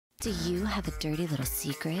Do you have a dirty little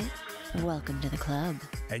secret? Welcome to the club.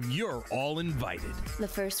 And you're all invited. The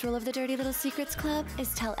first rule of the Dirty Little Secrets Club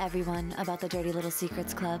is tell everyone about the Dirty Little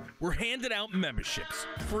Secrets Club. We're handing out memberships,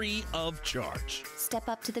 free of charge. Step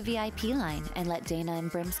up to the VIP line and let Dayna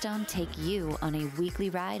and Brimstone take you on a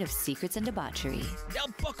weekly ride of secrets and debauchery. Now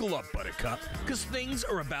buckle up, Buttercup, because things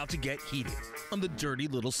are about to get heated on the Dirty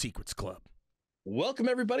Little Secrets Club. Welcome,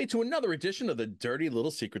 everybody, to another edition of the Dirty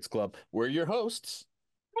Little Secrets Club. We're your hosts.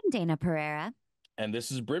 I'm Dayna Pereira. And this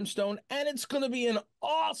is Brimstone, and it's going to be an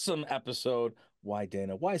awesome episode. Why,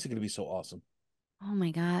 Dayna? Why is it going to be so awesome? Oh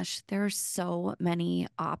my gosh, there are so many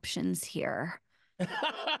options here.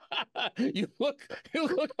 You look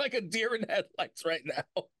like a deer in headlights right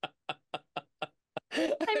now.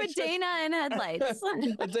 I'm a Dayna in headlights.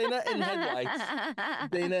 A Dayna in headlights.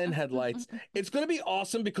 Dayna in headlights. It's going to be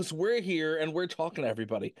awesome because we're here and we're talking to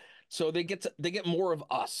everybody. So they get more of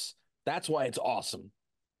us. That's why it's awesome.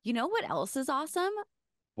 You know what else is awesome?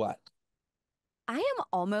 What? I am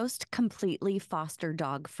almost completely foster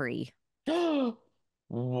dog free.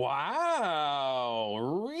 Wow,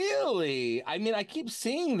 really? I mean, I keep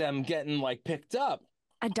seeing them getting like picked up.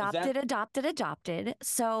 Adopted.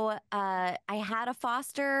 So I had a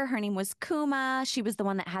foster. Her name was Kuma. She was the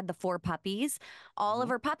one that had the 4 puppies. All of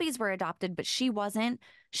her puppies were adopted, but she wasn't.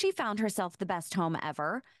 She found herself the best home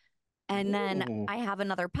ever. And then I have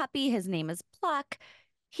another puppy. His name is Pluck.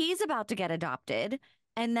 He's about to get adopted.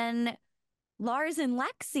 And then Lars and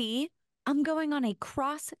Lexi, I'm going on a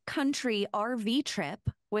cross-country RV trip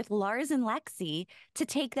with Lars and Lexi to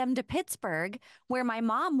take them to Pittsburgh, where my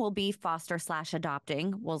mom will be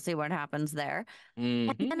foster/adopting. We'll see what happens there.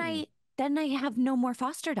 Mm-hmm. And then I have no more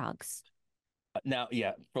foster dogs. Now,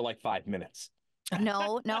 yeah, for like 5 minutes.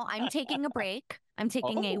 No, I'm taking a break. I'm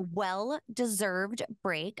taking a well-deserved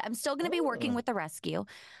break. I'm still going to be working with the rescue.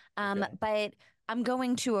 But I'm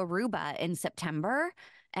going to Aruba in September.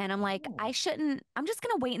 And I'm like, I'm just going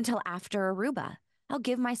to wait until after Aruba. I'll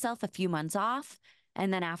give myself a few months off.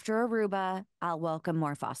 And then after Aruba, I'll welcome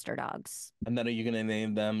more foster dogs. And then are you going to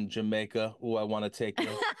name them Jamaica? Oh, I want to take you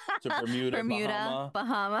to Bermuda,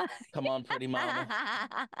 Bahama. Come on, pretty mama.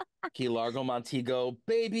 Key Largo, Montego.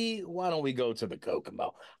 Baby, why don't we go to the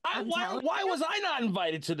Kokomo? Why was I not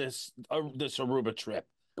invited to this Aruba trip?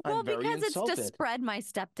 Well, because it's to spread my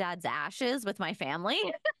stepdad's ashes with my family.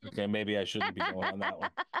 Okay, maybe I shouldn't be going on that one.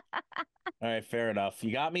 All right, fair enough.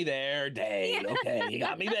 You got me there, Day. Okay, you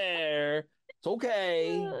got me there. It's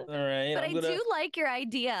okay. All right. But I do like your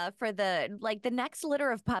idea for the next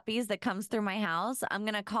litter of puppies that comes through my house. I'm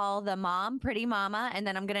going to call the mom Pretty Mama, and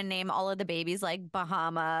then I'm going to name all of the babies like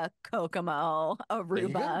Bahama, Kokomo,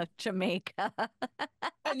 Aruba, Jamaica.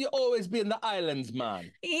 And you always be in the islands,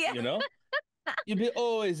 man. Yeah. You know? You'd be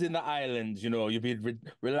always in the islands, you know. You'd be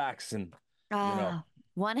relaxing.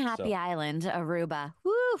 One happy island, Aruba.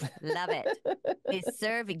 Woo, love it. They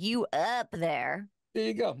serve you up there. There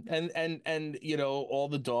you go. And you know, all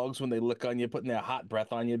the dogs, when they lick on you, putting their hot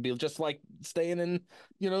breath on you, it'd be just like staying in,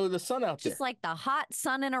 you know, the sun out there. Just like the hot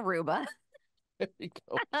sun in Aruba. There you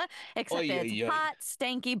go. Except it's hot,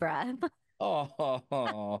 stanky breath.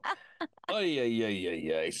 Oh,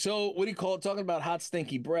 yeah. So what do you call it? Talking about hot,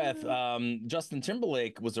 stinky breath. Justin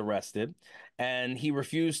Timberlake was arrested, and he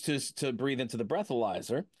refused to breathe into the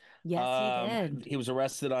breathalyzer. Yes, he did. He was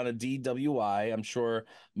arrested on a DWI. I'm sure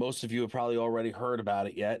most of you have probably already heard about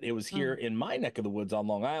it yet. It was here in my neck of the woods on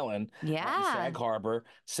Long Island. Yeah.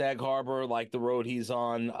 Sag Harbor, like the road he's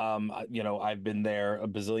on. You know, I've been there a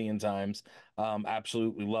bazillion times.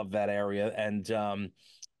 Absolutely love that area. And,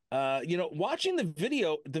 you know, watching the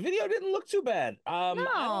video didn't look too bad.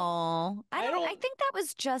 No, I think that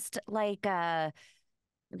was just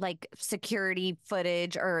like security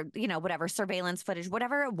footage or, you know, whatever, surveillance footage,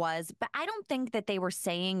 whatever it was. But I don't think that they were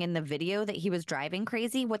saying in the video that he was driving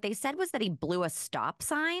crazy. What they said was that he blew a stop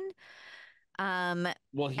sign. Well,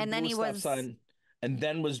 he blew a stop sign and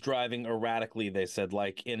then was driving erratically, they said,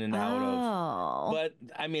 like in and out of. But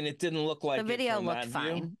I mean, it didn't look like the video looked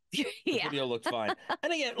fine. The video looked fine.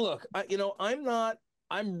 And again, look, you know,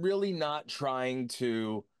 I'm really not trying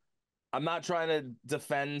to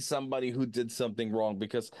defend somebody who did something wrong,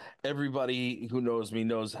 because everybody who knows me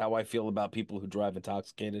knows how I feel about people who drive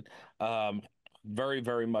intoxicated. Very,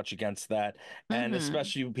 very much against that. And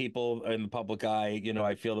especially people in the public eye, you know,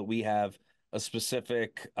 I feel that we have a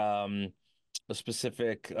specific persona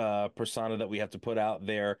that we have to put out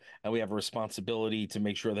there, and we have a responsibility to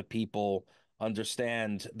make sure that people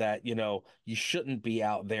understand that, you know, you shouldn't be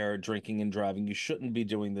out there drinking and driving. You shouldn't be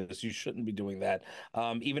doing this. You shouldn't be doing that.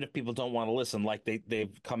 Even if people don't want to listen, like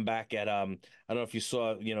they've come back at, I don't know if you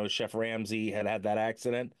saw, you know, Chef Ramsay had that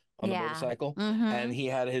accident on the Yeah. motorcycle, and Mm-hmm. he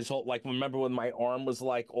had his whole, like, remember when my arm was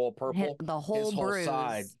like all purple? The His whole whole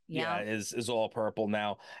side, bruise. yeah, Yep. is all purple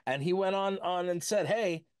now. And he went on and said,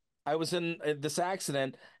 "Hey, I was in this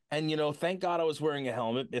accident, and thank God I was wearing a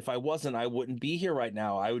helmet. If I wasn't, I wouldn't be here right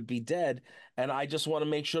now. I would be dead. And I just want to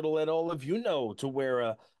make sure to let all of you know to wear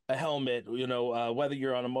a helmet. Whether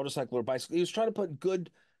you're on a motorcycle or bicycle." He was trying to put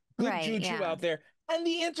good Right. juju Yeah. out there, and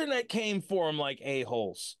the internet came for him like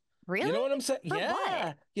a-holes. You know Really? what I'm saying? For what?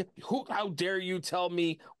 Yeah. Yeah. How dare you tell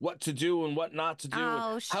me what to do and what not to do? And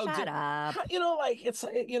Oh, how shut dare, up. like, it's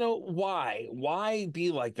like, why? Why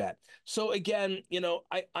be like that? So again,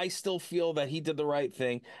 I still feel that he did the right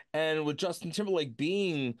thing. And with Justin Timberlake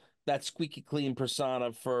being that squeaky clean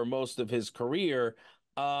persona for most of his career,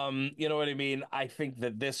 you know what I mean? I think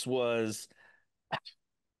that this was,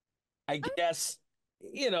 I guess,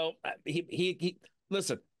 he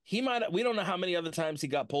listen, he might, we don't know how many other times he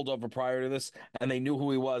got pulled over prior to this and they knew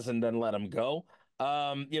who he was and then let him go.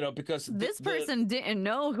 Because This person didn't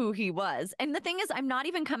know who he was. And the thing is, I'm not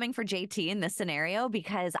even coming for JT in this scenario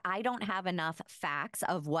because I don't have enough facts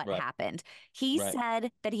of what right, happened. He right,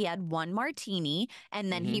 said that he had one martini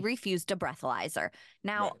and then he hmm refused a breathalyzer.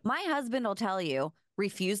 Now, right, my husband will tell you,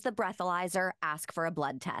 refuse the breathalyzer, ask for a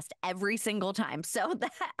blood test every single time. So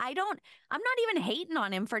that I'm not even hating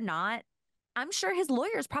on him for not. I'm sure his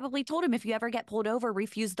lawyers probably told him if you ever get pulled over,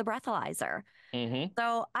 refuse the breathalyzer. hmm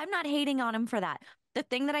So I'm not hating on him for that. The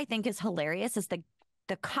thing that I think is hilarious is the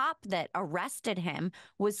cop that arrested him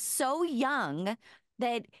was so young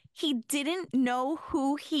that he didn't know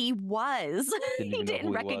who he was. Didn't He even know didn't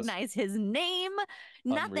who he was. recognize his name,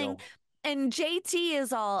 nothing. Unreal. And JT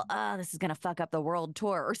is all, this is going to fuck up the world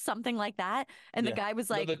tour or something like that. And the Yeah. guy was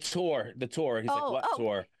No, like, the tour. He's like, oh, what oh,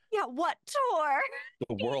 tour? yeah, what tour?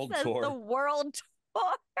 The He world says the tour. world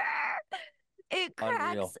tour. It cracks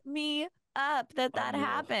Unreal. me up that that Unreal.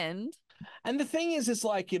 happened. And the thing is,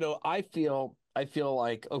 like, I feel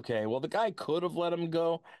like, okay, well, the guy could have let him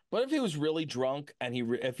go, but if he was really drunk and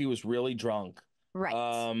if he was really drunk, Right.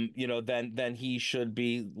 then he should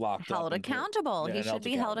be locked up Held and put, accountable. yeah, He and should held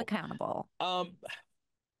be held accountable. accountable.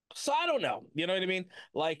 So I don't know. You know what I mean?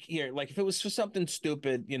 Like here, like if it was for something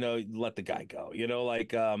stupid, let the guy go.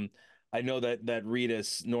 Like I know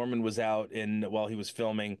that Norman was out while he was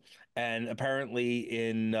filming, and apparently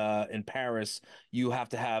in Paris you have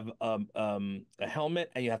to have a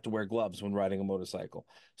helmet and you have to wear gloves when riding a motorcycle.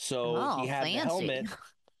 So he Oh, had the fancy. helmet.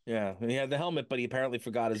 Yeah, he had the helmet, but he apparently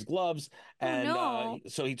forgot his gloves, Oh, and no.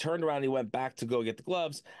 so he turned around. And he went back to go get the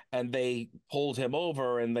gloves, and they pulled him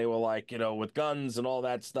over, and they were like, with guns and all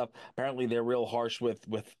that stuff. Apparently, they're real harsh with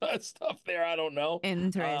stuff there. I don't know.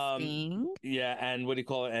 Interesting. Yeah, and what do you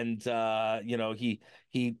call it? And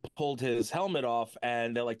he pulled his helmet off,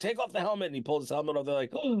 and they're like, "Take off the helmet," and he pulled his helmet off. They're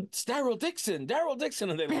like, "Oh, it's Daryl Dixon,"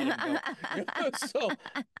 and they let him go. So,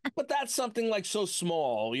 but that's something like so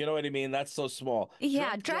small. You know what I mean? That's so small.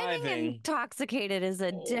 Yeah, Drunk driving driving. intoxicated is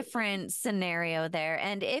a Oh, different scenario there.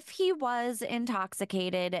 And if he was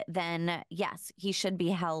intoxicated, then yes, he should be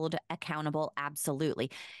held accountable.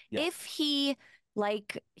 Absolutely. yeah. If he,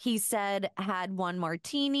 like he said, had one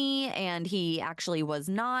martini and he actually was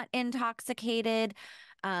not intoxicated,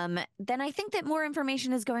 then I think that more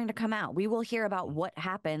information is going to come out. We will hear about what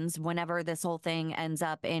happens whenever this whole thing ends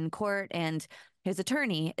up in court. And his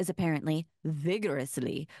attorney is apparently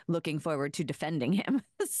vigorously looking forward to defending him.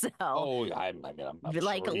 So, Oh, I mean, I'm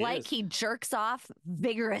like, sure he like is. he jerks off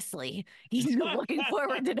vigorously. He's looking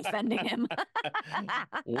forward to defending him.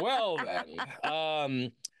 Well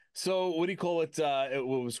then, so what do you call it?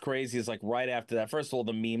 What was crazy is like right after that. First of all,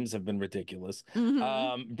 the memes have been ridiculous. Hmm.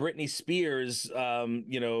 Britney Spears,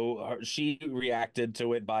 she reacted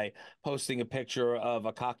to it by posting a picture of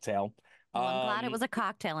a cocktail. Well, I'm glad it Um, was a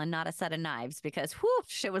cocktail and not a set of knives because whew,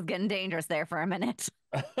 shit was getting dangerous there for a minute.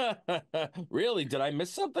 really? Did I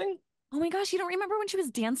miss something? Oh my gosh, you don't remember when she was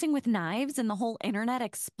dancing with knives and the whole internet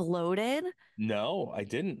exploded? No, I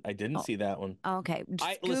didn't. I didn't Oh, see that one. okay.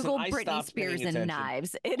 I Just listen. Google I Britney stopped Spears paying and attention.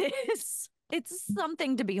 knives. It's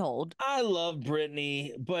something to behold. I love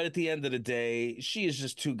Britney, but at the end of the day, she is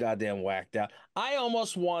just too goddamn whacked out. I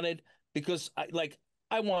almost wanted because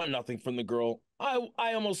I want nothing from the girl.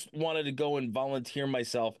 I almost wanted to go and volunteer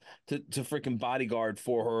myself to freaking bodyguard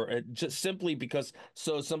for her, just simply because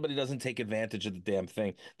so somebody doesn't take advantage of the damn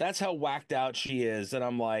thing. That's how whacked out she is, and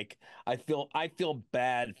I'm like, I feel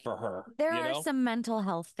bad for her, There you are know? some mental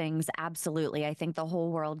health things, absolutely. I think the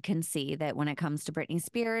whole world can see that when it comes to Britney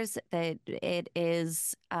Spears, that it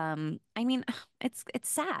is I mean, it's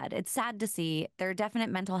sad. It's sad to see. There are definite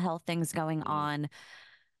mental health things going Mm, on.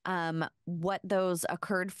 What those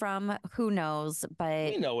occurred from, who knows?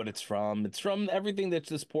 But We know what it's from. It's from everything that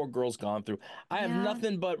this poor girl's gone through. I have yeah,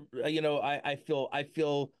 nothing but I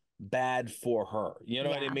feel bad for her. You know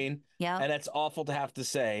what I yeah, mean? yep. And that's awful to have to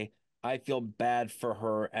say. I feel bad for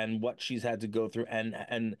her and what she's had to go through,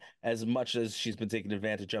 and as much as she's been taken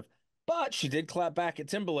advantage of. But she did clap back at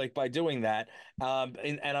Timberlake by doing that.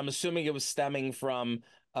 And I'm assuming it was stemming from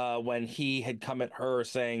when he had come at her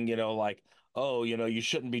saying, like, oh, you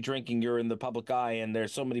shouldn't be drinking. You're in the public eye, and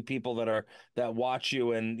there's so many people that watch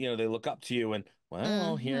you, and they look up to you, and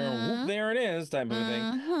well, here, whoop, Mm-hmm. there it is, type of a thing.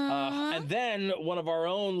 Mm-hmm. And then one of our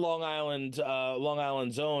own Long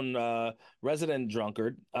Island's own resident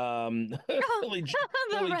drunkard, The Billy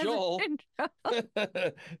Joel. resident.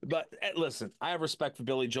 But listen, I have respect for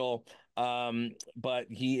Billy Joel, but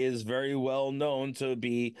he is very well known to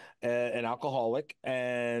be an alcoholic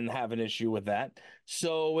and have an issue with that.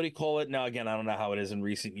 So what do you call it? Now, again, I don't know how it is in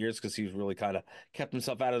recent years because he's really kind of kept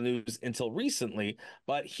himself out of the news until recently.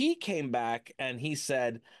 But he came back and he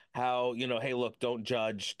said how, hey, look, don't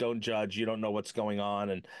judge, don't judge. You don't know what's going on,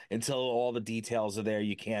 and until all the details are there,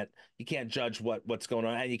 you can't judge what's going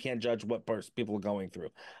on, and you can't judge what people are going through.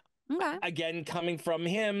 Okay. Again, coming from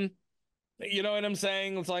him, you know what I'm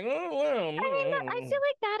saying? It's like, oh, I mean, I well, feel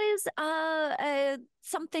like that is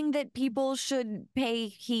something that people should pay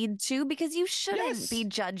heed to because you shouldn't be yes,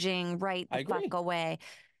 judging right I the fuck agree. away.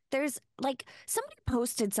 There's like somebody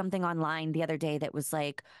posted something online the other day that was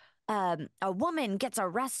like, a woman gets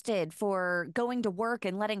arrested for going to work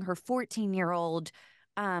and letting her 14-year-old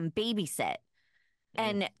babysit. Mm,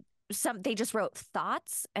 And they just wrote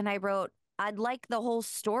thoughts, and I wrote, I'd like the whole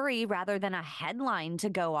story rather than a headline to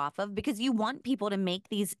go off of because you want people to make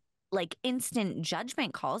these like instant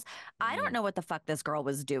judgment calls. I don't mm, know what the fuck this girl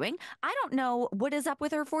was doing. I don't know what is up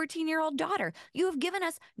with her 14-year-old daughter. You have given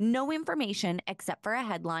us no information except for a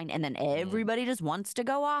headline, and then mm, everybody just wants to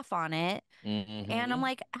go off on it. And I'm mm-hmm.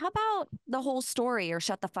 like, how about the whole story or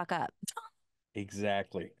shut the fuck up?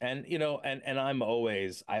 Exactly. And and I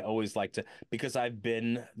always like to, because I've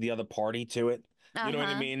been the other party to it. You know what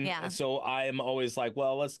I Uh-huh. mean? Yeah. So I am always like,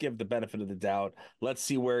 well, let's give the benefit of the doubt. Let's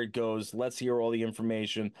see where it goes. Let's hear all the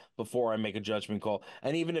information before I make a judgment call.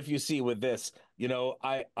 And even if you see with this,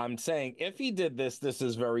 I'm saying if he did this, this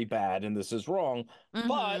is very bad and this is wrong.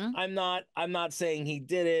 But Mm-hmm. I'm not saying he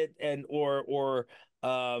did it, and or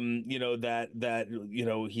that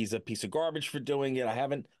he's a piece of garbage for doing it. I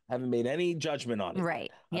haven't made any judgment on it yet.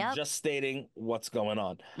 Right. I'm Yep. just stating what's going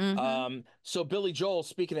on. Mm-hmm. So Billy Joel,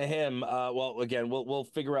 speaking of him, well, again, we'll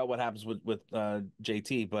figure out what happens with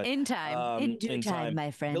JT, but In time. In due in time, time,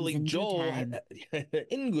 my friends, Billy in due Joel, time.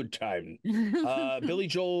 in good time. Billy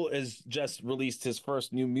Joel has just released his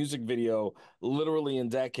first new music video, literally in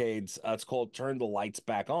decades. It's called "Turn the Lights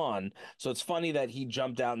Back On." So it's funny that he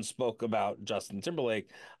jumped out and spoke about Justin Timberlake.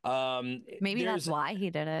 Maybe that's There's why he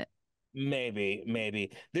did it.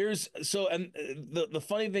 Maybe. There's so, and the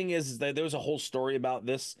funny thing is that there was a whole story about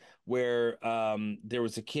this where there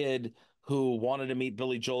was a kid who wanted to meet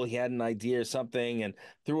Billy Joel. He had an idea or something, and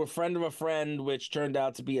through a friend of a friend, which turned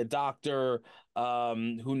out to be a doctor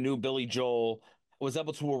who knew Billy Joel, was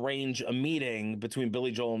able to arrange a meeting between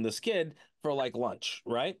Billy Joel and this kid for like lunch,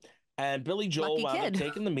 right? And Billy Joel Lucky wound up kid.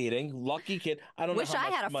 taking the meeting. Lucky kid. I don't know Wish how I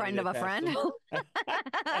much had a money friend they of a passed friend.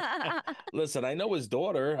 him. Listen, I know his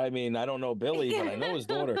daughter. I mean, I don't know Billy, but I know his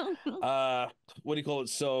daughter. Uh, what do you call it?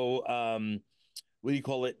 So, what do you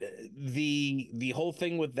call it? The whole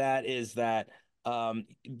thing with that is that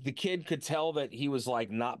the kid could tell that he was like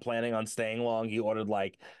not planning on staying long. He ordered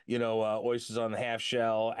like, oysters on the half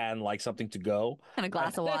shell and like something to go. And a And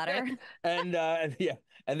glass of water. yeah,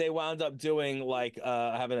 and they wound up doing like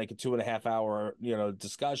having like a 2.5 hour,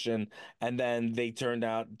 discussion, and then they turned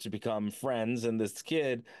out to become friends, and this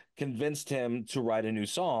kid convinced him to write a new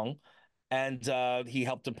song, and he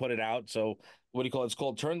helped him put it out. So what do you call it? It's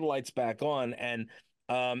called "Turn the Lights Back On," and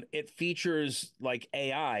it features like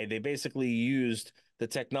AI. They basically used the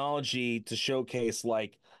technology to showcase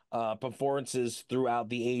like performances throughout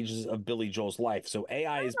the ages of Billy Joel's life. So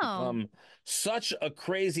AI has Oh. become such a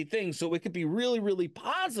crazy thing. So it could be really, really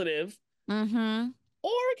positive, Mm-hmm.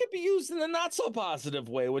 or it could be used in a not so positive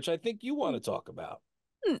way, which I think you want to talk about.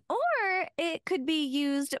 Or it could be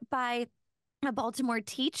used by a Baltimore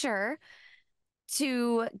teacher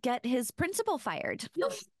to get his principal fired.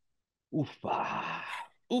 Oofa.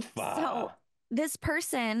 So Oofa. this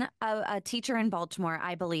person, a teacher in Baltimore,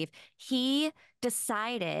 I believe, he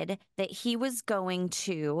decided that he was going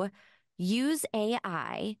to use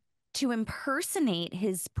AI to impersonate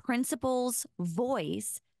his principal's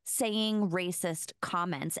voice saying racist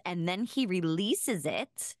comments, and then he releases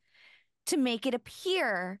it to make it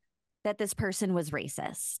appear that this person was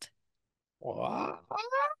racist. What?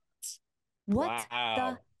 What the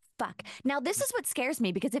Wow. fuck? Now, this is what scares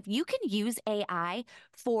me because if you can use AI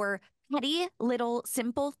for petty little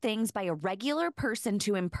simple things by a regular person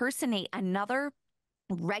to impersonate another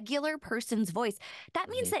regular person's voice, that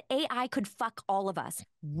means Mhm. that AI could fuck all of us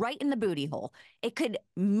right in the booty hole. It could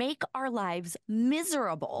make our lives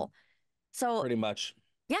miserable. So, Pretty much.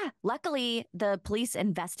 yeah, luckily the police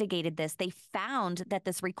investigated this. They found that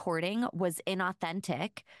this recording was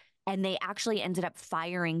inauthentic and they actually ended up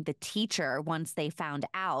firing the teacher once they found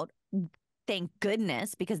out. Thank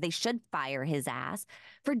goodness, because they should fire his ass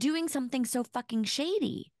for doing something so fucking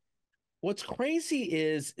shady. What's crazy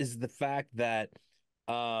is the fact that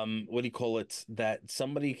what do you call it, that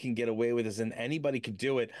somebody can get away with this and anybody could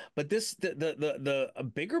do it. But this the a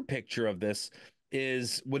bigger picture of this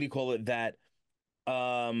is, what do you call it, that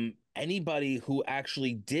anybody who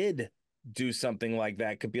actually did do something like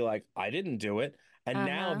that could be like, I didn't do it, and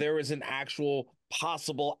now Uh-huh. there is an actual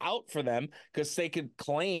possible out for them because they could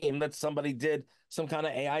claim that somebody did some kind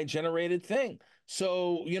of AI generated thing.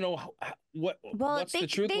 So, Well, what's the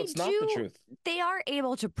truth, what's not the truth? they are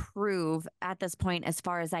able to prove at this point, as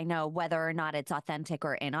far as I know, whether or not it's authentic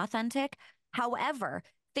or inauthentic. However,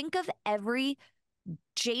 think of every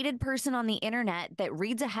jaded person on the internet that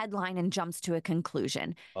reads a headline and jumps to a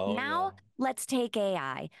conclusion. Oh Now, yeah. let's take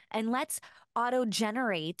AI and let's auto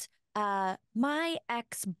generate my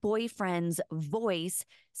ex boyfriend's voice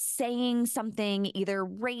saying something either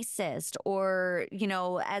racist or,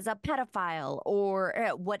 as a pedophile or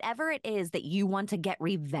whatever it is that you want to get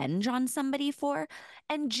revenge on somebody for,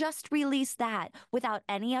 and just release that without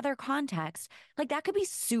any other context. Like that could be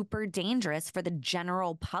super dangerous for the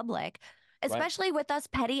general public, Right. especially with us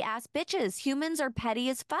petty ass bitches. Humans are petty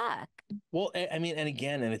as fuck. Well, I mean, and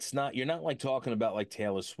again, and it's not, you're not like talking about like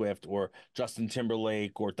Taylor Swift or Justin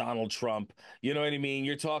Timberlake or Donald Trump. You know what I mean?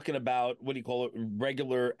 You're talking about, what do you call it,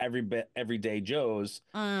 regular everyday Joes.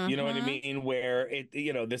 You know what I Mm-hmm. mean? Where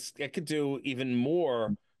it could do even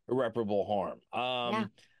more irreparable harm. Yeah.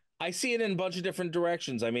 I see it in a bunch of different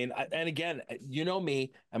directions. I mean, and again, you know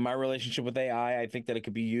me and my relationship with AI. I think that it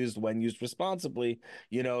could be used, when used responsibly.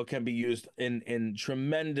 It can be used in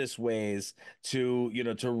tremendous ways to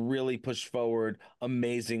really push forward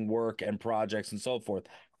amazing work and projects and so forth.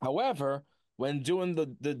 However, when doing the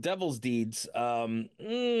devil's deeds,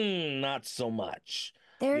 not so much.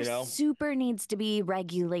 There You know, super needs to be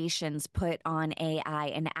regulations put on AI.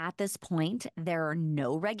 And at this point, there are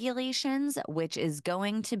no regulations, which is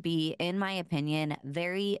going to be, in my opinion,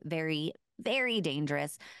 very, very, very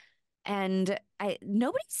dangerous. And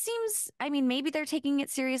nobody seems, I mean, maybe they're taking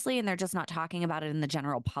it seriously and they're just not talking about it in the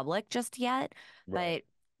general public just yet. right?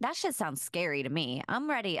 But that shit sounds scary to me. I'm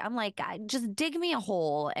ready. I'm like, just dig me a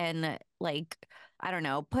hole and like, I don't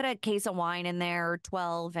know, put a case of wine in there or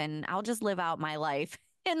 12 and I'll just live out my life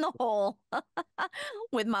in the hole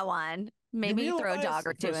with my wine. You Maybe throw a realize, dog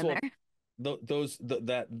or two first in of all,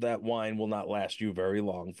 there. that wine will not last you very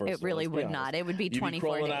long. First It of all, really let's be would not. honest. It would be You'd be 24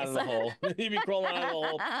 crawling out days. of the hole. You'd be crawling out of the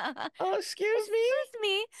hole. Oh, excuse me. Excuse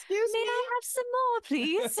me. Excuse May I have some more,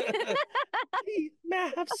 please? me. May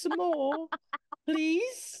I have some more,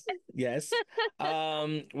 please? Yes.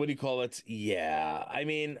 What do you call it? Yeah. I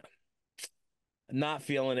mean, not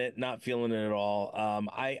feeling it, not feeling it at all.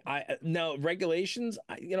 Now regulations.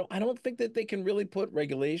 I don't think that they can really put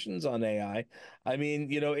regulations on AI. I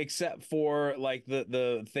mean, except for like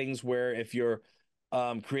the things where if you're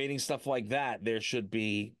creating stuff like that, there should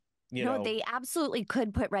be, you No, know, they absolutely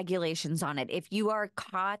could put regulations on it. If you are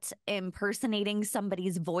caught impersonating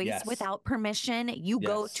somebody's voice yes, without permission, you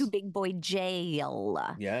go to yes, big boy jail.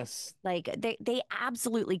 yes, Like they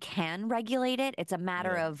absolutely can regulate it. It's a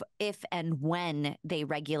matter yeah, of if and when they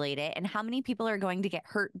regulate it and how many people are going to get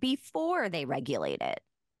hurt before they regulate it.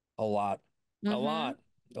 a lot, a Mm-hmm. lot,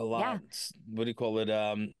 a lot. Yeah, What do you call it?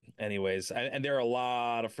 Anyways, and there are a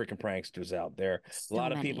lot of freaking pranksters out there. A so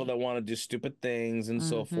lot of people many. that want to do stupid things and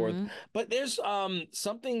so forth. Mm-hmm. But there's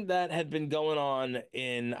something that had been going on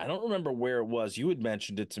I don't remember where it was. You had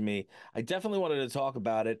mentioned it to me. I definitely wanted to talk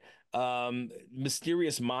about it.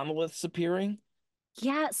 Mysterious monoliths appearing.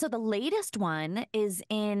 Yeah, so the latest one is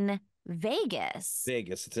in Vegas.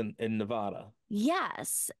 Vegas. It's in Nevada.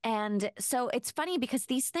 Yes. And so it's funny because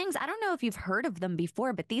these things, I don't know if you've heard of them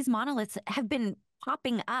before, but these monoliths have been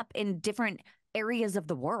popping up in different areas of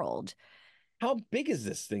the world. How big is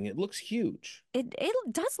this thing? It looks huge. It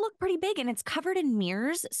does look pretty big and it's covered in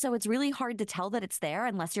mirrors, so it's really hard to tell that it's there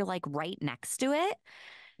unless you're like right next to it.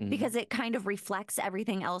 because it kind of reflects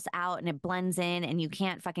everything else out and it blends in and you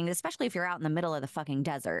can't fucking, especially if you're out in the middle of the fucking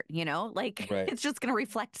desert, you know, like Right. it's just going to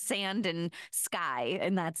reflect sand and sky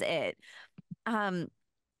and that's it. Um,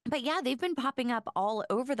 but yeah, they've been popping up all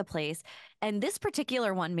over the place. And this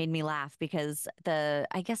particular one made me laugh because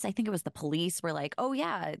I guess I think it was the police were like, oh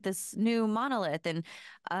yeah, this new monolith. And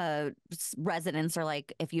residents are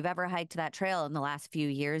like, if you've ever hiked that trail in the last few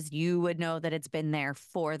years, you would know that it's been there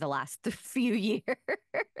for the last few years.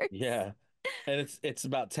 Yeah. And it's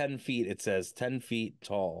about 10 feet, it says 10 feet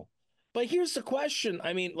tall. But here's the question.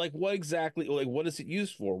 I mean, like what exactly, like what is it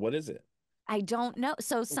used for? What is it? I don't know.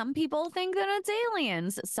 So some people think that it's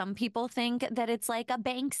aliens. Some people think that it's like a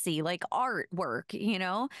Banksy, like artwork, you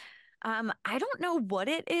know? I don't know what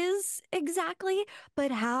it is exactly,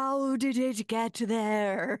 but how did it get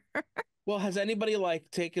there? Well, has anybody like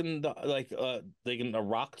taken a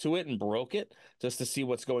rock to it and broke it just to see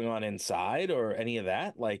what's going on inside or any of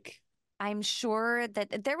that? Like I'm sure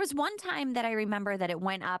that there was one time that I remember that it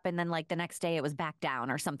went up and then like the next day it was back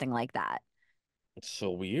down or something like that. it's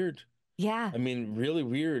so weird. Yeah. I mean, really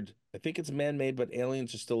weird. I think it's man-made, but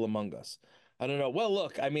aliens are still among us. I don't know. Well,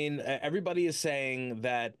 look, I mean, everybody is saying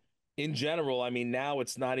that in general, I mean, now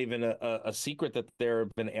it's not even a secret that there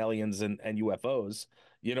have been aliens and UFOs.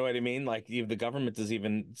 You know what I mean? Like, even the government is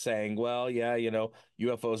even saying, well, yeah,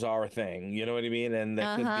 UFOs are a thing. You know what I mean? And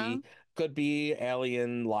that Uh-huh. could be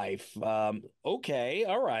alien life. Okay,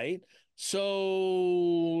 all right.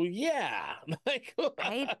 So, yeah. Like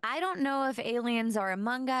I don't know if aliens are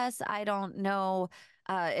among us. I don't know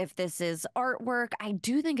if this is artwork. I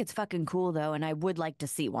do think it's fucking cool though, and I would like to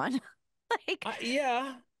see one. Like,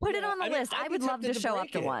 yeah, put it yeah. on the I mean, list. I I'd be would love tempted to to show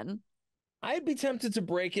up break to it. one. I'd be tempted to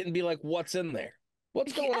break it and be like, "What's in there?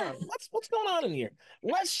 What's going Yeah. on? What's going on in here?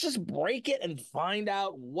 Let's just break it and find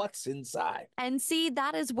out what's inside." And see,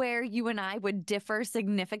 that is where you and I would differ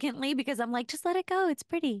significantly because I'm like, just let it go. It's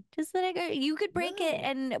pretty. Just let it go. You could break it No.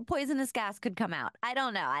 and poisonous gas could come out. I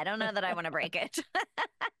don't know. I don't know that I want to break it.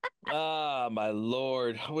 Ah, my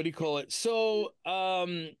Lord. What do you call it? So,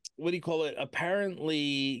 what do you call it?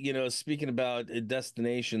 Apparently, speaking about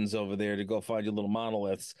destinations over there to go find your little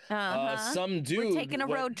monoliths, Uh-huh. some We're dude taking a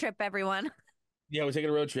went. road trip, everyone. Yeah, we're taking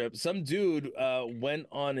a road trip. Some dude went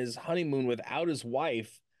on his honeymoon without his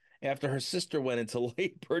wife after her sister went into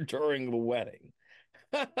labor during the wedding.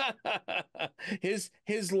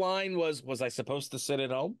 His line was I supposed to sit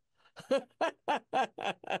at home?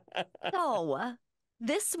 So,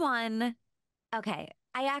 this one, okay.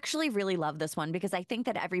 I actually really love this one because I think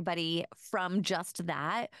that everybody from just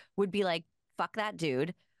that would be like, fuck that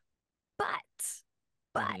dude. But,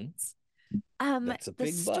 but, Mhm. um, That's a the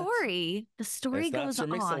big butt. story, the story It's not goes Sir on.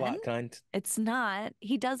 Mix-a-Lot kind. It's not.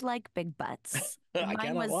 He does like big butts. I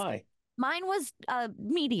cannot lie. Mine was a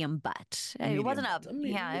medium butt. A It medium wasn't butt.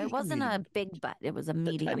 yeah, it Just a wasn't medium a butt. big butt. It was a Just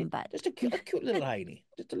a medium tiny, butt. a cute little hiney.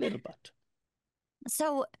 Just a little butt.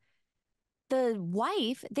 So the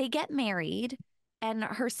wife, they get married and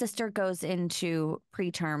her sister goes into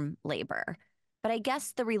preterm labor. But I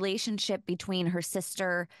guess the relationship between her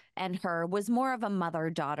sister and her was more of a mother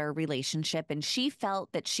daughter relationship. And she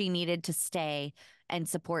felt that she needed to stay and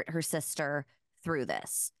support her sister through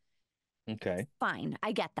this. Okay. Fine.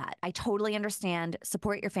 I get that. I totally understand.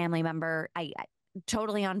 Support your family member. I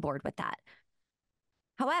totally on board with that.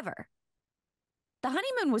 However, the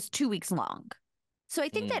honeymoon was 2 weeks long. So I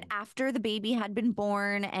think that Mm, after the baby had been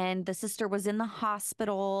born and the sister was in the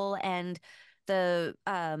hospital and the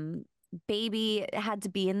baby had to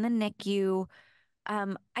be in the NICU,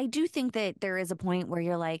 I do think that there is a point where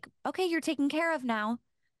you're like, okay, you're taken care of now,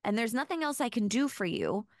 and there's nothing else I can do for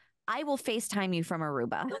you. I will FaceTime you from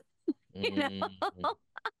Aruba, you mm, know,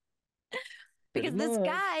 pretty because this much.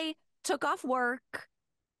 guy took off work.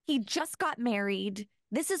 He just got married.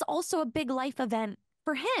 This is also a big life event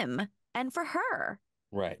for him and for her.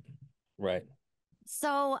 Right. Right.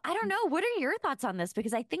 So I don't know. What are your thoughts on this?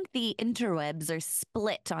 Because I think the interwebs are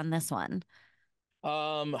split on this one.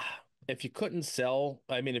 Um, if you couldn't sell,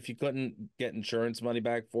 I mean, if you couldn't get insurance money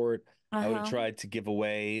back for it, Uh I would have huh. tried to give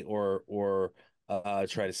away or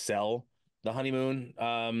try to sell the honeymoon.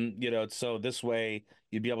 So this way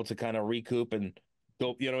you'd be able to kind of recoup and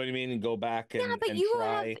go, you know what I mean, and go back Yeah, but and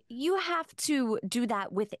try. you have to do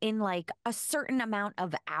that within like a certain amount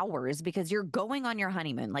of hours because you're going on your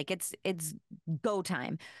honeymoon. Like it's go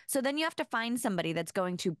time. So then you have to find somebody that's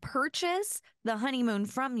going to purchase the honeymoon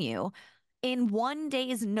from you in 1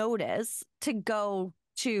 day's notice to go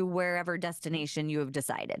to wherever destination you have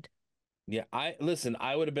decided. Yeah, I listen,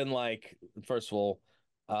 I would have been like, first of all,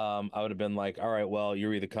 I would have been like, all right, well,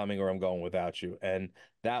 you're either coming or I'm going without you. And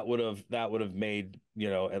that would have made,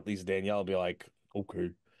 at least Danielle be like,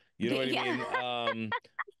 okay. You know what I Yeah.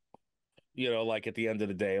 mean? Like at the end of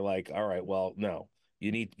the day, like, all right, well, no,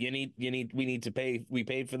 we need to pay. We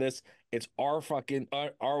paid for this. It's our fucking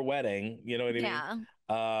our wedding. You know what I mean? Yeah.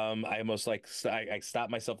 I almost like I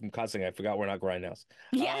stopped myself from cussing. I forgot we're not grindhouse.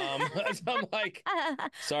 Yeah. So I'm like,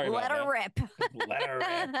 sorry about Let her that. rip. Let her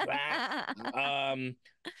rip. Um,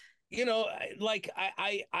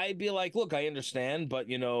 I'd be like, look, I understand, but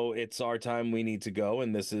it's our time. We need to go,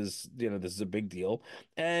 and this is a big deal.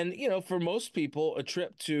 And for most people, a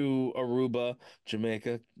trip to Aruba,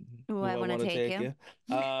 Jamaica, Ooh, who I I want to want to take take you.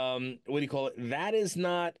 you. What do you call it? That is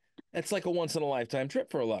not. It's like a once in a lifetime trip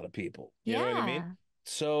for a lot of people. You know what I mean? Yeah.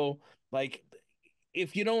 So, like,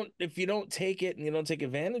 if you don't take it and you don't take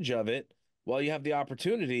advantage of it while you have the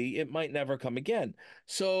opportunity, it might never come again.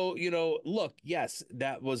 So, look, yes,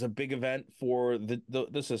 that was a big event for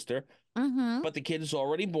the sister, Mm-hmm. but the kid is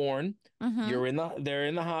already born. Mm-hmm. They're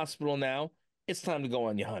in the hospital now. It's time to go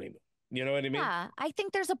on your honeymoon. You know what I mean? Yeah, I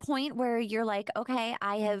think there's a point where you're like, okay,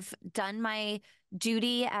 I have done my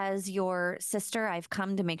duty as your sister. I've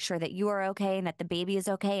come to make sure that you are okay and that the baby is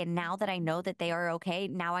okay. And now that I know that they are okay,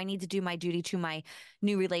 now I need to do my duty to my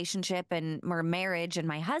new relationship and my marriage and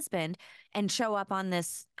my husband and show up on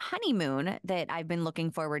this honeymoon that I've been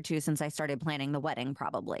looking forward to since I started planning the wedding,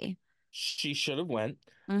 probably. She should have went.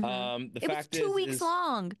 Hmm. The It was fact 2 weeks is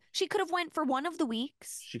long. She could have went for one of the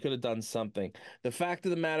weeks. she could have done something. The fact of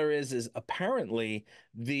the matter is apparently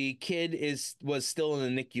the kid was still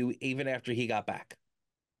in the NICU even after he got back.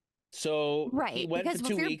 So he Right. went for Because if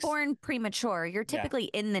two you're weeks. born premature, you're Yeah. typically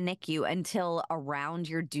in the NICU until around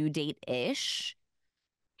your due date ish.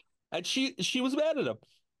 And she was mad at him.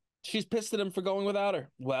 She's pissed at him for going without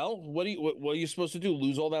her. Well, what are you supposed to do?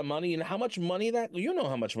 Lose all that money? And how much money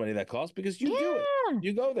how much money that costs because you do it. Yeah.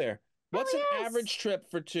 You go there. Hell What's an yes. average trip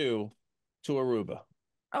for two to Aruba?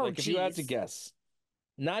 Oh, Like if you had to geez. guess.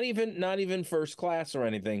 Not even first class or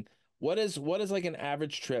anything. What is like an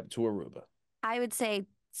average trip to Aruba? I would say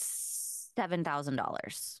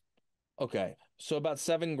 $7,000. Okay. So about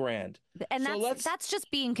 7 grand. And So let's that's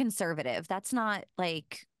just being conservative. That's not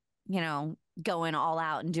like, going all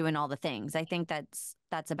out and doing all the things. I think that's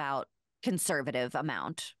about conservative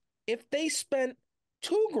amount. if they spent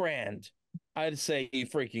 2 grand, I'd say you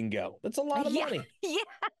freaking go. That's a lot of Yeah. money. Yeah.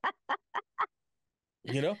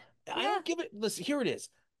 You know, I Yeah. don't give it. Listen, here it is.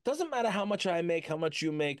 Doesn't matter how much I make, how much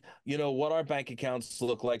you make, what our bank accounts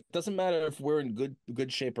look like. Doesn't matter if we're in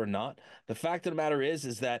good shape or not. The fact of the matter is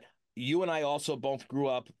that you and I also both grew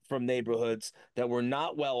up from neighborhoods that were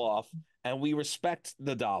not well off, and we respect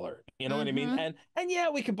the dollar. You know what I mean? Mm-hmm. And yeah,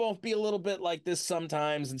 we could both be a little bit like this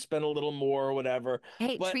sometimes and spend a little more or whatever.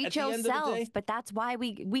 Hey, But treat at the end of the yourself, day, but that's why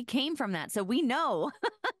we came from that. So we know.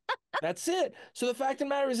 that's it. So the fact of the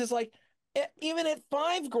matter is, it's like, even at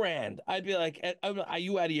 5 grand, I'd be like, Are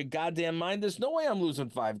you out of your goddamn mind? There's no way I'm losing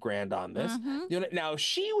 5 grand on this." Mm-hmm. Now, if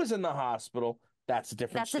she was in the hospital, that's a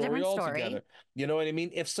different That's a story different story. altogether. You know what I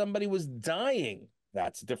mean? If somebody was dying,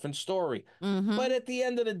 that's a different story. Mm-hmm. But at the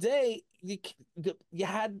end of the day,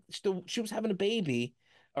 she was having a baby.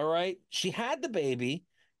 All right. She had the baby,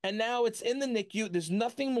 and now it's in the NICU. There's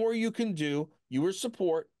nothing more you can do. You were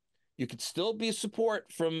support. You could still be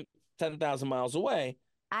support from 10,000 miles away.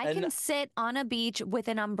 I And can sit on a beach with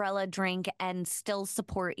an umbrella drink and still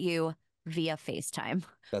support you via FaceTime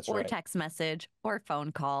that's or right. text message or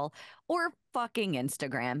phone call or fucking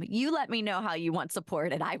Instagram. You let me know how you want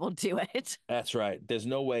support and I will do it. That's right. There's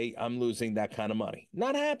no way I'm losing that kind of money.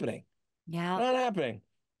 Not happening. Yeah. Not happening.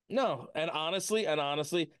 No. And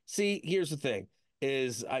honestly, see, here's the thing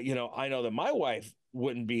is, I know that my wife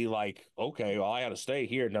wouldn't be like, okay, well, I got to stay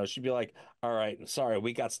here. No, she'd be like, all right, sorry,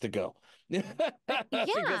 we got to go. because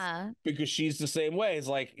Yeah. because she's the same way. It's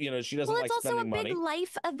like, she Well, doesn't it's like also a spending big money.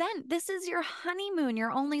 life event. This is your honeymoon.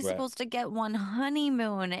 You're only Right. supposed to get one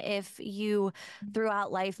honeymoon if you,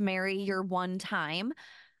 throughout life, marry your one time.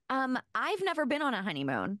 I've never been on a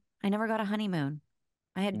honeymoon. I never got a honeymoon.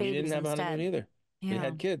 I had We didn't babies have a honeymoon instead. either. We Yeah.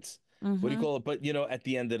 had kids. What do you Mm-hmm. call it? But at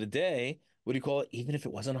the end of the day, what do you call it? Even if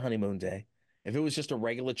it wasn't a honeymoon day, if it was just a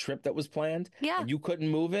regular trip that was planned Yeah. and you couldn't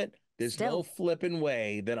move it, there's no Still. flipping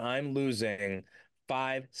way that I'm losing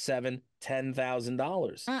five, seven,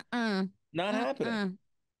 $10,000. Mm-mm. Not happening. Mm-mm.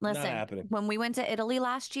 Not Listen, happening. when we went to Italy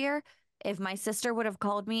last year, if my sister would have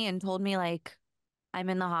called me and told me, like, I'm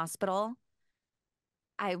in the hospital,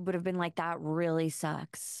 I would have been like, that really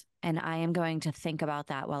sucks. And I am going to think about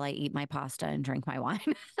that while I eat my pasta and drink my wine.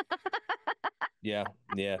 Yeah,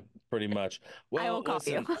 yeah, pretty much. I will Well, call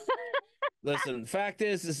you. listen. Fact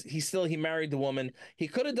is he married the woman. He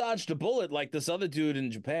could have dodged a bullet like this other dude in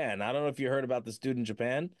Japan. I don't know if you heard about this dude in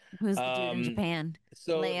Japan. Who's the dude in Um, Japan?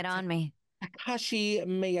 so Lay it on me. Takashi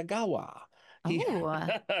Miyagawa. He Oh,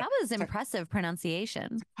 that was impressive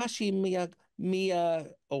pronunciation. Takashi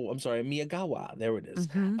oh, I'm sorry, Miyagawa. There it is.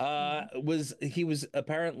 Mm-hmm. Was he was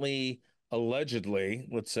apparently allegedly,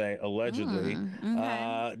 let's say allegedly,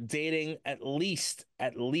 Okay. dating at least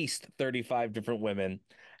 35 different women.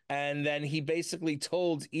 And then he basically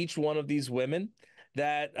told each one of these women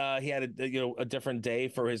that he had a different day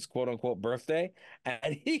for his quote unquote birthday,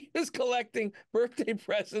 and he was collecting birthday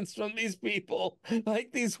presents from these people.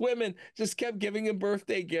 Like these women just kept giving him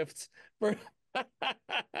birthday gifts for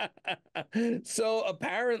so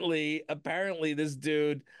apparently this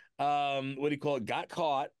dude, what do you call it, got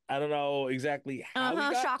caught. I don't know exactly how he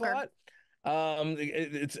got Shocker. caught.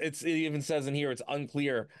 It even says in here it's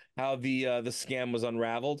unclear how the scam was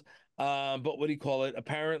unraveled. But what do you call it?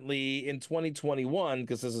 Apparently in 2021,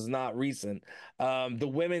 because this is not recent, the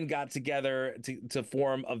women got together to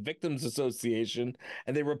form a victims association,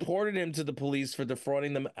 and they reported him to the police for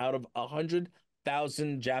defrauding them out of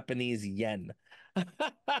 100,000 Japanese yen.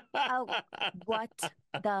 Oh, what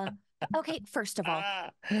the? Okay, first of all,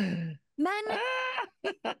 men,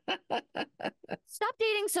 stop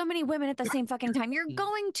dating so many women at the same fucking time. You're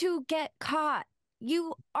going to get caught.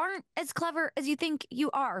 You aren't as clever as you think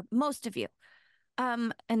you are, most of you.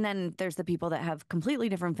 And then there's the people that have completely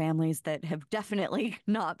different families that have definitely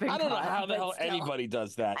not been I don't know caught. how the But hell still, anybody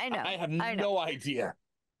does that. I know, I have I know. no idea.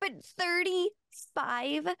 But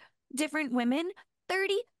 35 different women,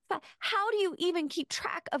 35. How do you even keep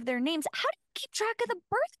track of their names? How do you keep track of the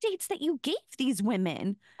birth dates that you gave these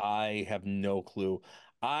women? I have no clue.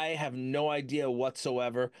 I have no idea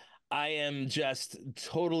whatsoever. I am just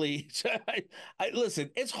totally. I listen.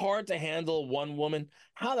 It's hard to handle one woman.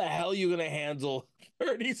 How the hell are you gonna handle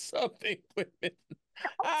 30 something women?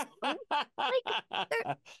 Like,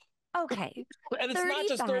 okay, And it's not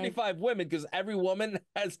just 35. 35 women because every woman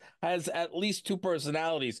has at least two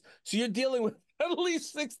personalities. So you're dealing with at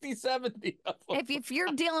least 60, 70 of them. If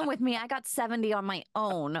you're dealing with me, I got 70 on my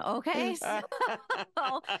own, okay? So,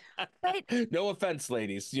 but No offense,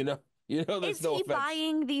 ladies. There's is no he offense.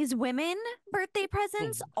 buying these women birthday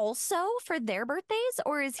presents also for their birthdays?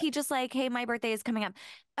 Or is he just like, hey, my birthday is coming up?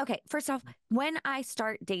 Okay, first off, when I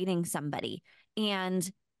start dating somebody and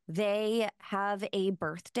they have a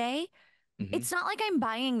birthday, Mhm. it's not like I'm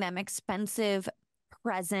buying them expensive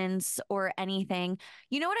presents or anything.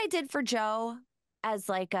 You know what I did for Joe as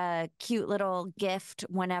like a cute little gift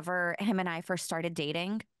whenever him and I first started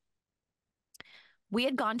dating? We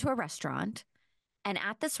had gone to a restaurant, and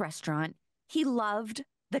at this restaurant, he loved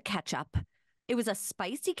the ketchup. It was a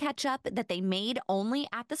spicy ketchup that they made only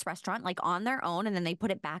at this restaurant, like on their own, and then they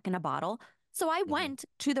put it back in a bottle. So I Mhm. went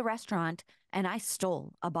to the restaurant and I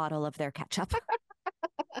stole a bottle of their ketchup.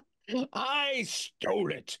 I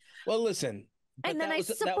stole it. Well, listen, but And then I that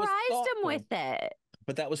was surprised him with thoughtful. it.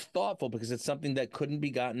 But that was thoughtful because it's something that couldn't be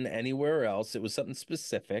gotten anywhere else. It was something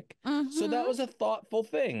specific. So that Mm-hmm. was a thoughtful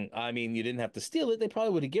thing. I mean, you didn't have to steal it. They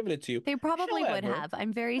probably would have given it to you. They probably would However, have.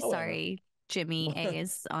 I'm very however. sorry, Jimmy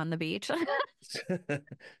A's on the beach.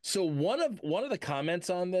 So one of the comments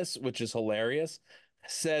on this, which is hilarious,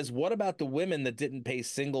 says, "What about the women that didn't pay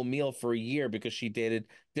single meal for a year because she dated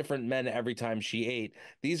different men every time she ate?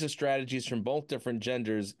 These are strategies from both different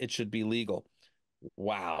genders. It should be legal."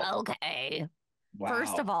 Wow. Okay.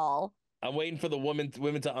 First of Wow. all, I'm waiting for the women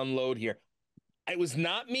to unload here. It was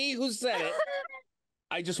not me who said it.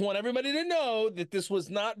 I just want everybody to know that this was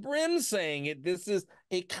not Brim saying it. This is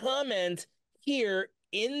a comment here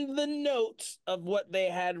in the notes of what they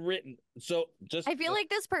had written. So I feel like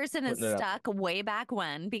this person is putting it up. stuck way back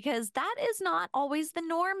when because that is not always the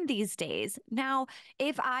norm these days. Now,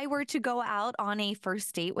 if I were to go out on a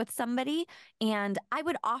first date with somebody and I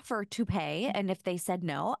would offer to pay, and if they said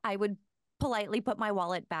no, I would politely put my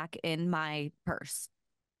wallet back in my purse.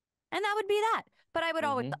 And that would be that. But I would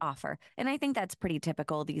always Mhm. offer. And I think that's pretty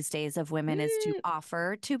typical these days of women is to Mm,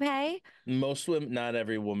 offer to pay. Most women, not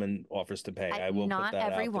every woman offers to pay. I will put Not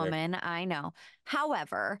that every out there. woman, I know.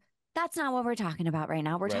 However, that's not what we're talking about right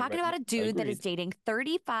now. We're Right, talking right. about a dude that is Agreed. dating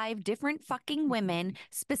 35 different fucking women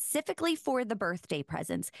specifically for the birthday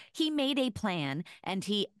presents. He made a plan and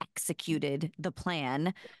he executed the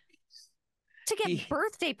plan to get He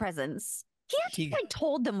birthday presents. He he actually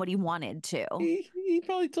told them what he wanted to. he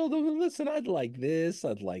probably told them, listen, I'd like this,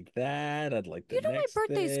 I'd like that, I'd like the You know, my next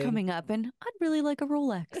birthday's thing. coming up and I'd really like a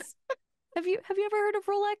Rolex. Have you ever heard of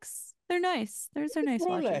Rolex? They're nice. They're nice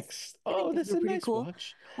watches. Rolex. I think Oh, those that's are a pretty nice cool.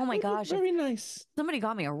 watch. Oh my They look gosh, if very nice. somebody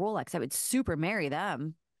got me a Rolex, I would super marry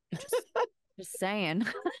them. Just just saying.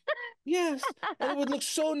 Yes, and it would look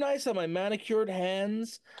so nice on my manicured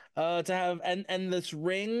hands, to have and this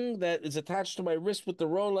ring that is attached to my wrist with the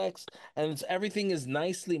Rolex, and everything is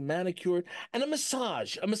nicely manicured, and a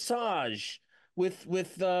massage with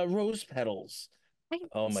rose petals.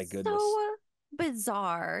 Oh my goodness, So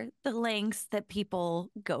bizarre the lengths that people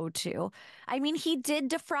go to. I mean, he did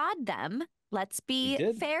defraud them. Let's he be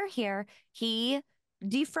did. fair here. He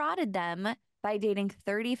defrauded them by dating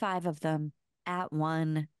 35 of them at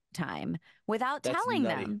one time without That's telling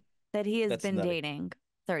nutty. them that he has That's been nutty. dating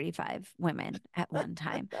 35 women at one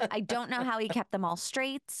time. I don't know how he kept them all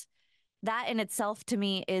straight. That in itself to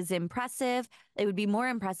me is impressive. It would be more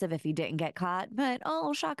impressive if he didn't get caught, but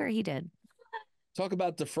oh, shocker, he did. Talk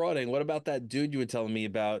about defrauding. What about that dude you were telling me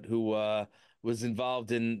about who was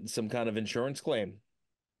involved in some kind of insurance claim?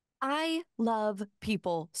 I love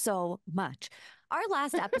people so much. Our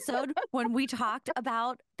last episode, when we talked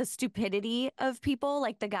about the stupidity of people,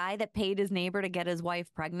 like the guy that paid his neighbor to get his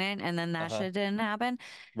wife pregnant and then that Uh-huh. shit didn't happen,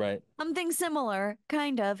 Right. something similar,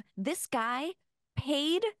 kind of. This guy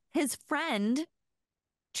paid his friend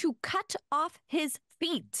to cut off his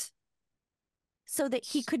feet so that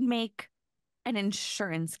he could make an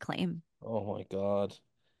insurance claim. Oh my God.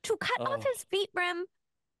 To cut off Oh, his feet, Brim,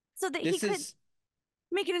 so that he this could is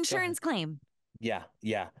make an go ahead. insurance claim. Yeah,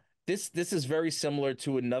 yeah. This is very similar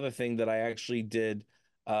to another thing that I actually did.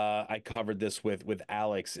 I covered this with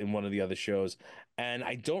Alex in one of the other shows, and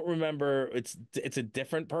I don't remember. It's a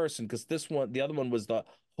different person because the other one was the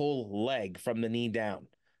whole leg from the knee down.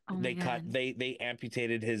 Oh my God. They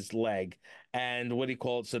amputated his leg, and what do you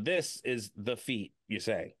call it? So this is the feet. You're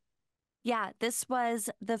saying? Yeah, this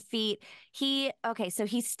was the feat. Okay, so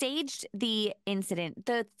he staged the incident.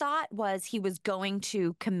 The thought was he was going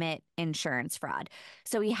to commit insurance fraud.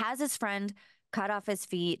 So he has his friend cut off his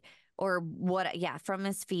feet or what, yeah, from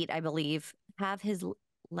his feet, I believe,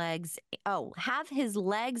 legs, have his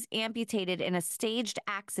legs amputated in a staged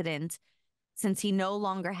accident since he no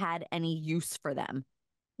longer had any use for them.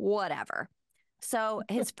 Whatever. So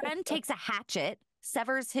his friend takes a hatchet,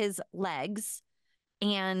 severs his legs,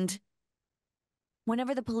 and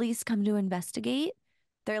whenever the police come to investigate,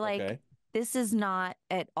 they're like, Okay. this is not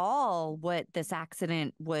at all what this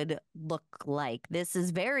accident would look like. This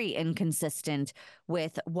is very inconsistent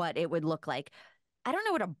with what it would look like. I don't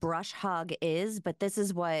know what a brush hog is, but this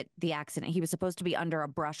is what the accident. He was supposed to be under a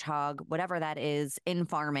brush hog, whatever that is, in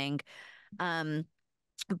farming. Um,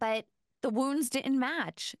 but the wounds didn't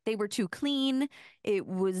match. They were too clean. It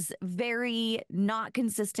was very not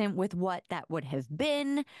consistent with what that would have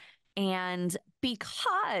been. And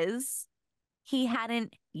because he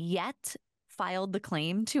hadn't yet filed the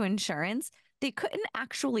claim to insurance, they couldn't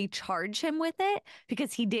actually charge him with it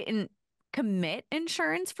because he didn't commit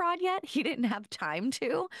insurance fraud yet. He didn't have time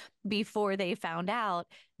to before they found out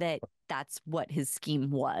that that's what his scheme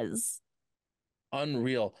was.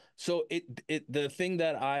 Unreal. So the thing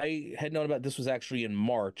that I had known about this was actually in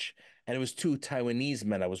March, and it was two Taiwanese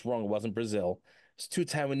men. I was wrong. It wasn't Brazil. It's two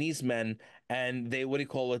Taiwanese men, and they, what do you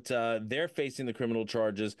call it? They're facing the criminal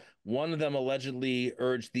charges. One of them allegedly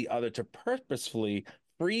urged the other to purposefully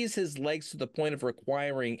freeze his legs to the point of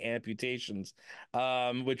requiring amputations,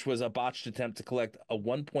 which was a botched attempt to collect a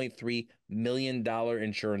 $1.3 million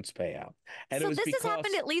insurance payout. And it So was this has happened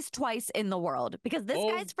because, at least twice in the world because this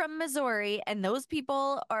oh, guy's from Missouri and those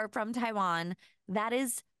people are from Taiwan. That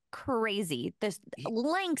is crazy. The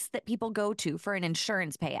lengths that people go to for an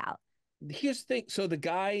insurance payout. here's the thing. So the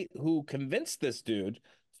guy who convinced this dude,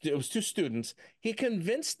 it was two students, he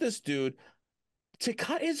convinced this dude to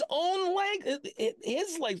cut his own leg,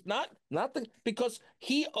 his legs, not the, because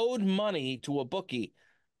he owed money to a bookie,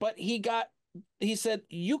 but he said,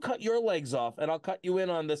 you cut your legs off and I'll cut you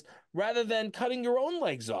in on this rather than cutting your own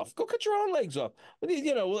legs off. Go cut your own legs off.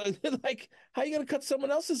 You know, like, how you going to cut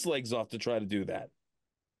someone else's legs off to try to do that?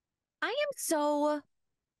 I am so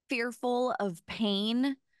fearful of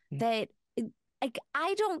pain that like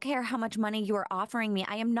I don't care how much money you are offering me.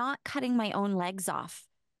 I am not cutting my own legs off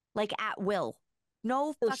like at will.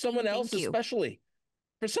 No For someone fucking else, thank you. especially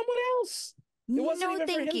for someone else. It wasn't No even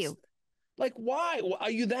for thank him. you. Like, why?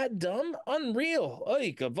 Are you that dumb? Unreal.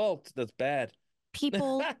 Oy, Gavalt. That's bad.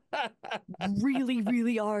 People really,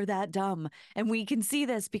 really are that dumb. And we can see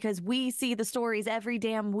this because we see the stories every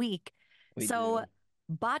damn week. We So, do.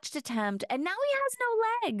 botched attempt, and now he has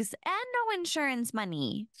no legs and no insurance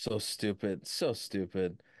money. So stupid. So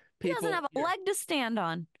stupid. He doesn't People, have a leg to stand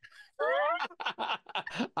on.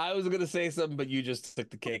 I was gonna say something, but you just took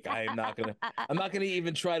the cake. I'm not gonna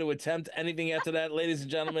even try to attempt anything after that, ladies and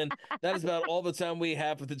gentlemen. That is about all the time we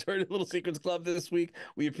have for the Dirty Little Secrets Club this week.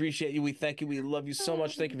 We appreciate you. We thank you. We love you so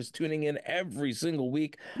much. Thank you for tuning in every single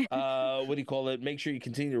week. What do you call it? Make sure you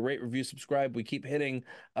continue to rate, review, subscribe. We keep hitting,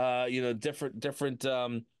 different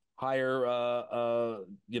higher,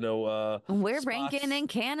 We're ranking spots in in the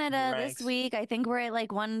Canada this ranks. week. I think we're at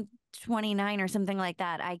like 129 or something like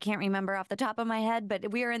that. I can't remember off the top of my head,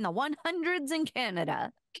 but we are in the 100s in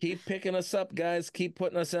Canada. Keep picking us up, guys. Keep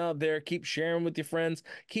putting us out there. Keep sharing with your friends.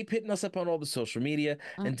 Keep hitting us up on all the social media.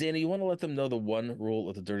 Mm. And Dana, you want to let them know the one rule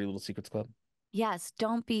of the Dirty Little Secrets Club? Yes,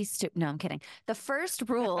 don't be stupid. No, I'm kidding. The first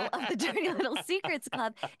rule of the Dirty Little Secrets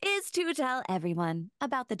Club is to tell everyone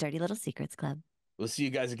about the Dirty Little Secrets Club. We'll see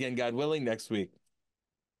you guys again, God willing, next week.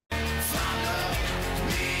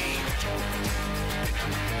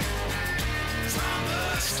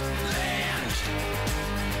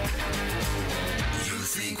 You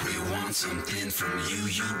think we want something from you,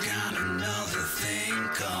 you got another thing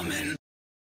coming.